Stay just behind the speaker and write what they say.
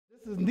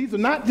These are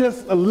not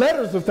just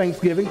letters of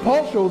thanksgiving.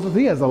 Paul shows us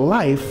he has a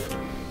life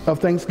of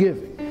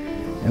thanksgiving.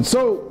 And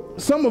so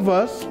some of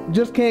us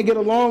just can't get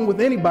along with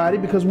anybody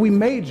because we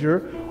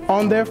major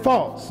on their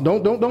faults.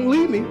 Don't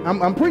leave me.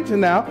 I'm preaching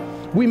now.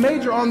 We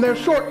major on their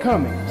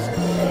shortcomings.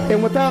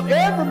 And without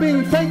ever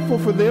being thankful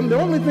for them, the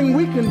only thing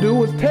we can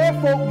do is tear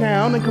folk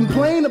down and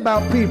complain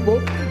about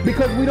people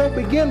because we don't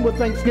begin with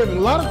thanksgiving.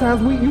 A lot of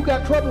times you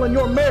got trouble in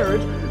your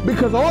marriage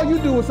because all you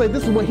do is say,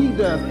 this is what he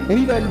does, and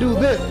he doesn't do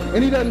this,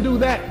 and he doesn't do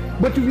that.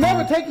 But you've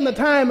never taken the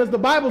time, as the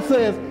Bible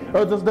says,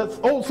 or the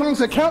old song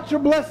says, count your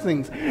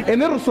blessings,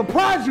 and it'll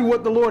surprise you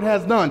what the Lord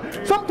has done.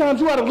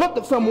 Sometimes you ought to look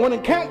at someone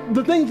and count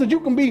the things that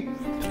you can be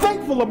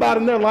thankful about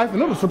in their life,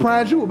 and it'll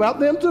surprise you about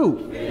them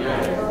too.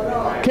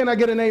 Can I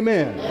get an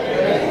amen?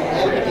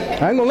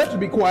 I ain't gonna let you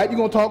be quiet. You're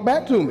gonna talk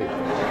back to me.